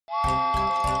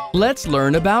Let's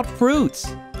learn about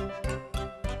fruits.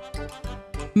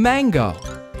 Mango,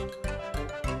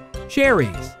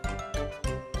 cherries,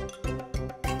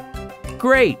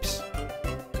 grapes,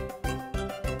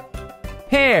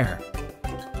 pear,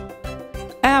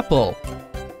 apple,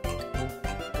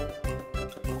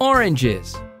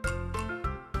 oranges,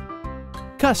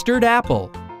 custard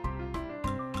apple,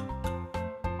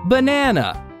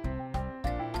 banana,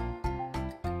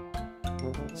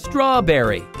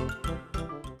 strawberry.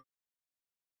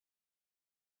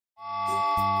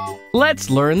 Let's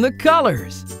learn the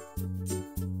colors.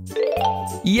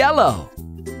 Yellow,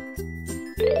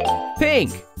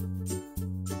 pink,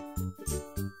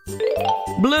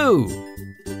 blue,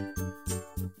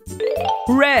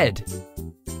 red,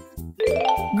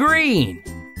 green,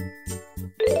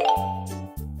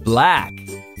 black,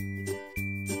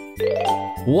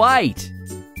 white,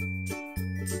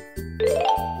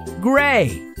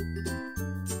 gray,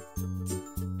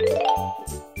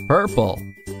 purple,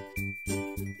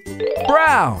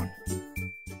 brown.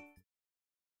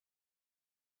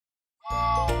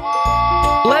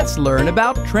 Let's learn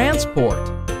about transport.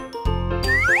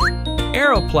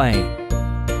 Aeroplane,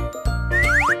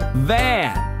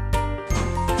 van,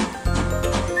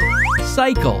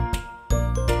 cycle,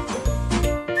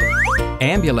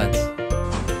 ambulance,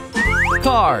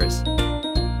 cars,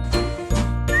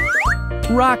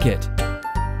 rocket,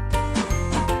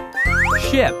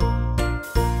 ship,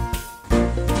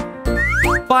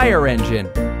 fire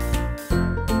engine,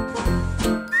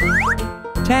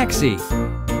 taxi.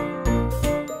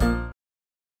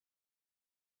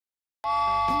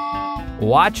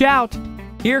 Watch out!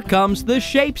 Here comes the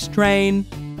shapes train.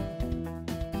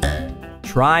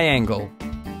 Triangle,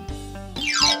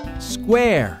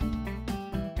 square,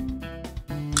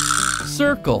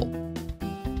 circle,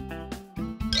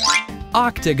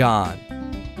 octagon,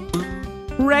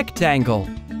 rectangle,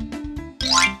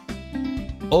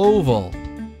 oval,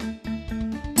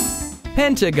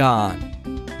 pentagon,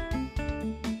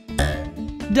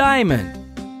 diamond,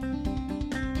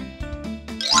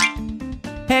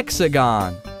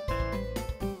 hexagon,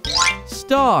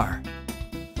 star.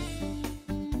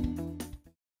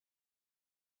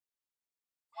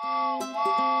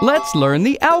 Let's learn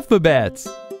the alphabets.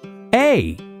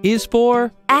 A is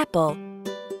for apple.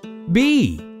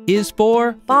 B is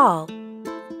for Ball.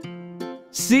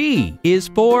 C is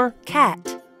for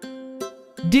Cat.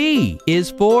 D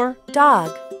is for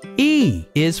Dog. E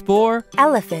is for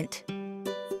Elephant.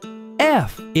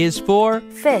 F is for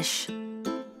Fish.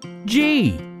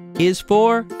 G is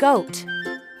for Goat.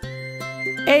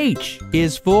 H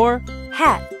is for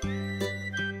Hat.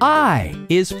 I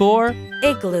is for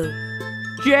Igloo.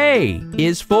 J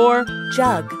is for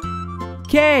Jug.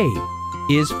 K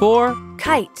is for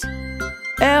Kite.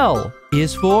 L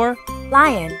is for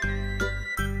Lion.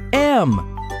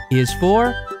 M is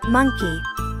for Monkey.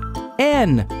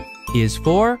 N is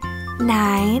for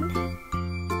 9.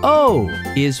 O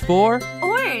is for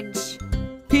Orange.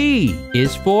 P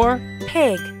is for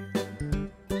Pig.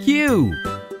 Q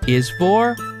is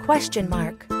for Question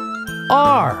mark.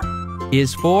 R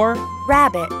is for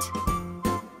Rabbit.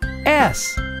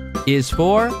 S is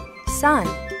for Sun.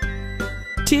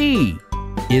 T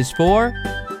is for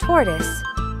Tortoise.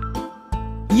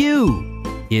 U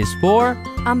is for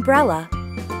Umbrella.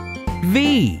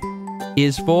 V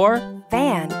is for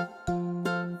Van.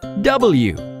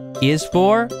 W is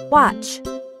for Watch.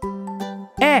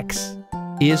 X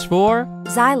is for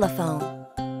Xylophone.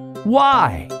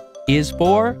 Y is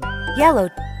for Yellow.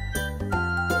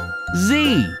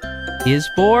 Z is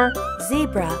for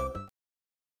Zebra.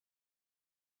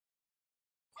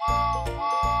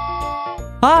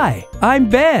 Hi, I'm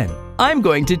Ben. I'm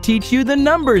going to teach you the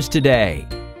numbers today.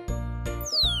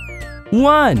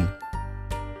 1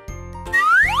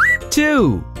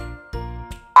 2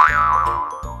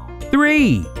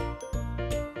 3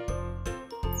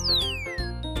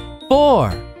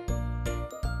 4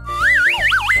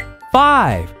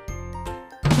 5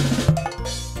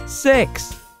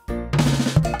 6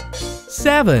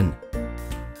 7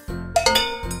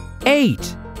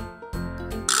 8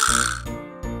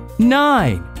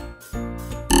 9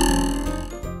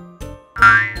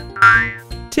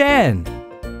 10.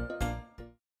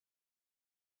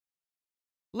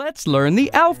 Let's learn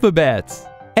the alphabets.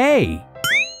 A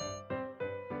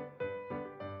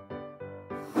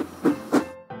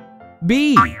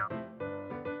B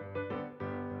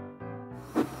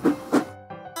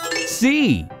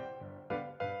C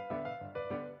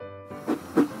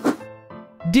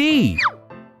D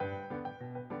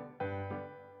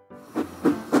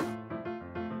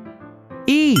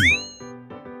E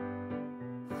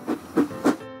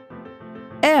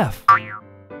F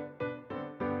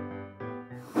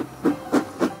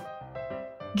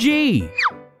G,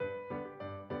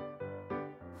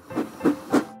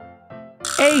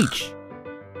 H,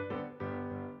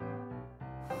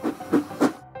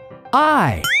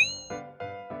 I,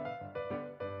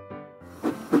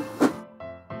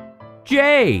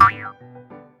 J,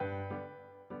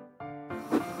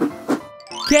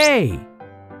 K,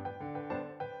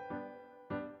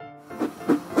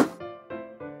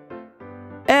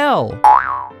 L,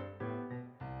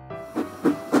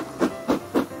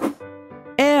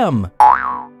 M,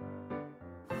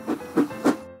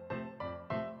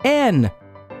 N,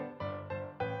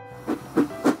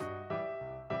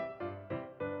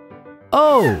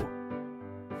 O,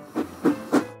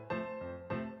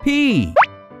 P,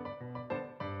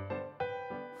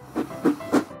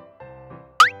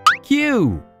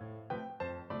 Q,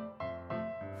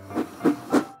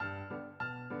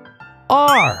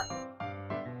 R,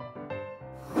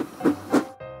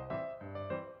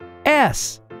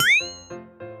 S,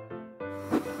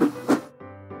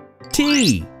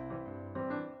 T,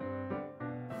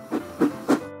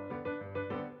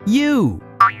 U,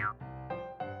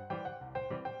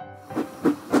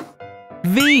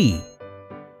 V,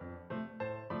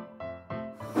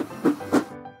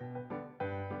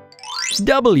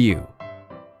 W,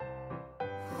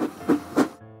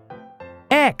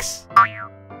 X,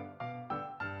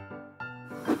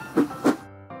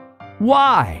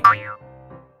 Y,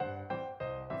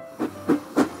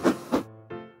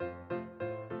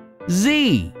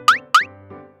 Z.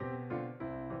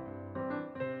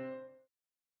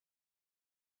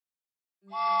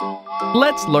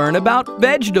 Let's learn about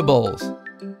vegetables.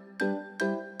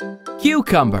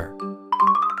 Cucumber,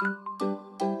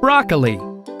 broccoli,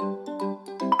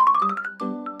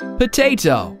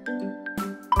 potato,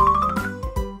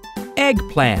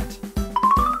 eggplant,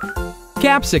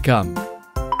 capsicum,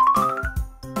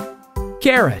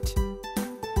 carrot,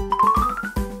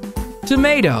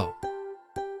 tomato.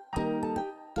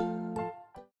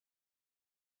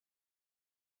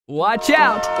 Watch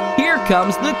out! Here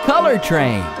comes the color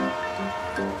train.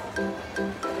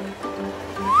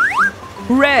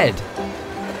 Red,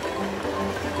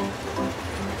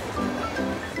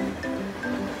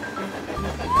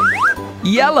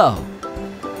 yellow,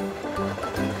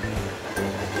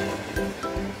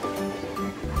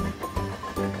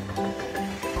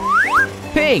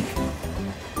 pink,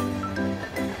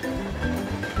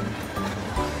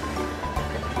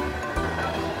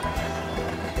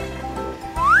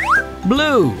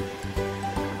 blue,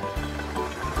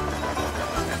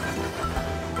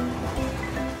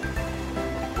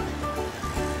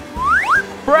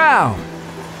 brown,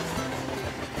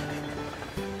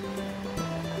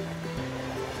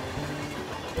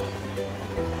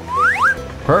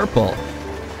 purple,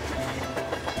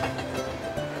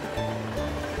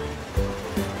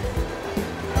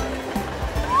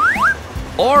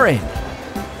 orange,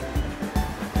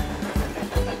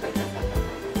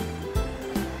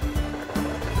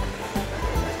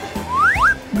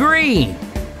 green,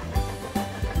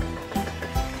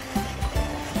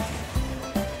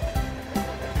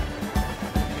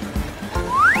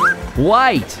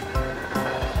 white,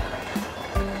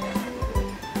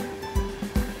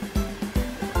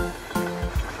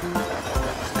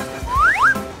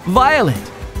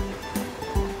 violet,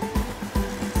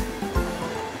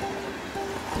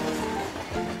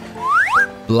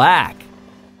 black,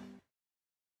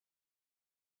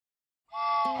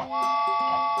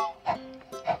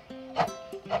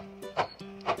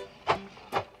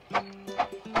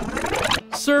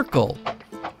 circle,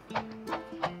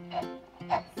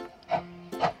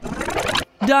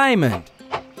 diamond,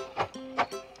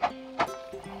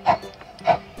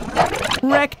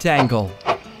 rectangle,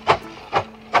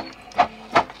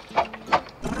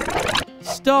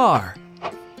 star,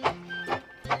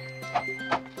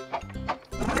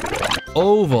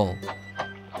 oval,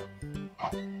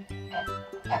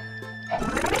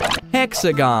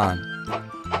 hexagon,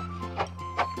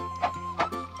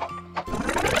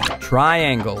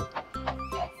 triangle,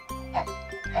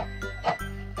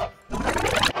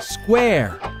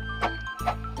 square,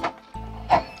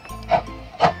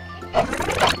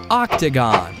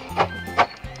 octagon,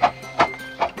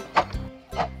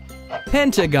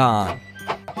 pentagon,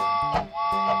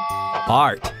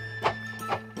 heart,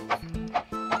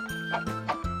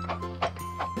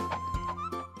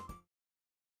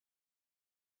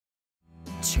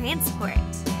 Transport.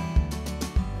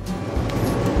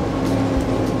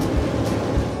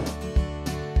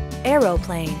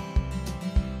 Aeroplane.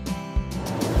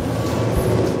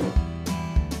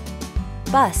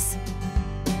 Bus.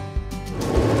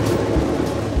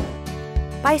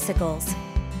 Bicycles.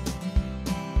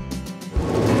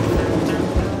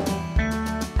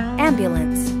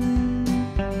 ambulance,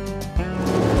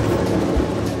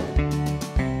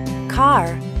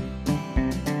 car,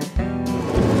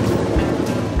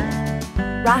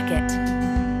 rocket,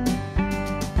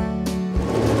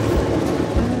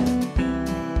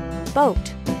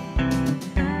 boat,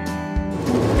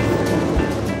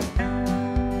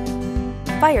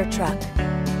 fire truck,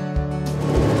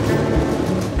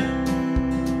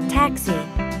 taxi,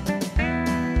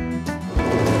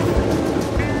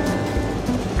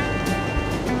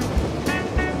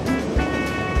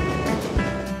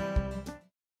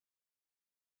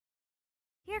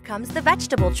 here comes the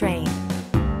vegetable train.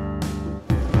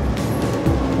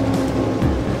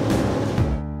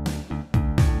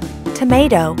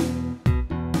 Tomato,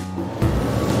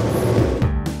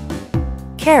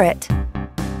 carrot,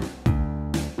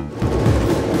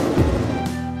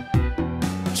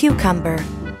 cucumber,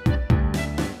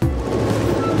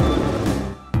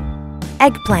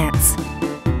 eggplants,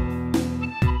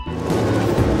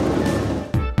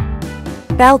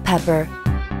 bell pepper,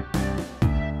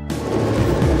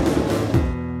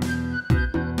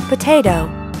 potato,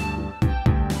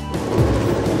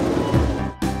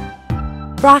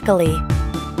 broccoli,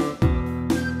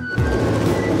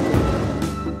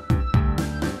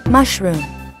 mushroom,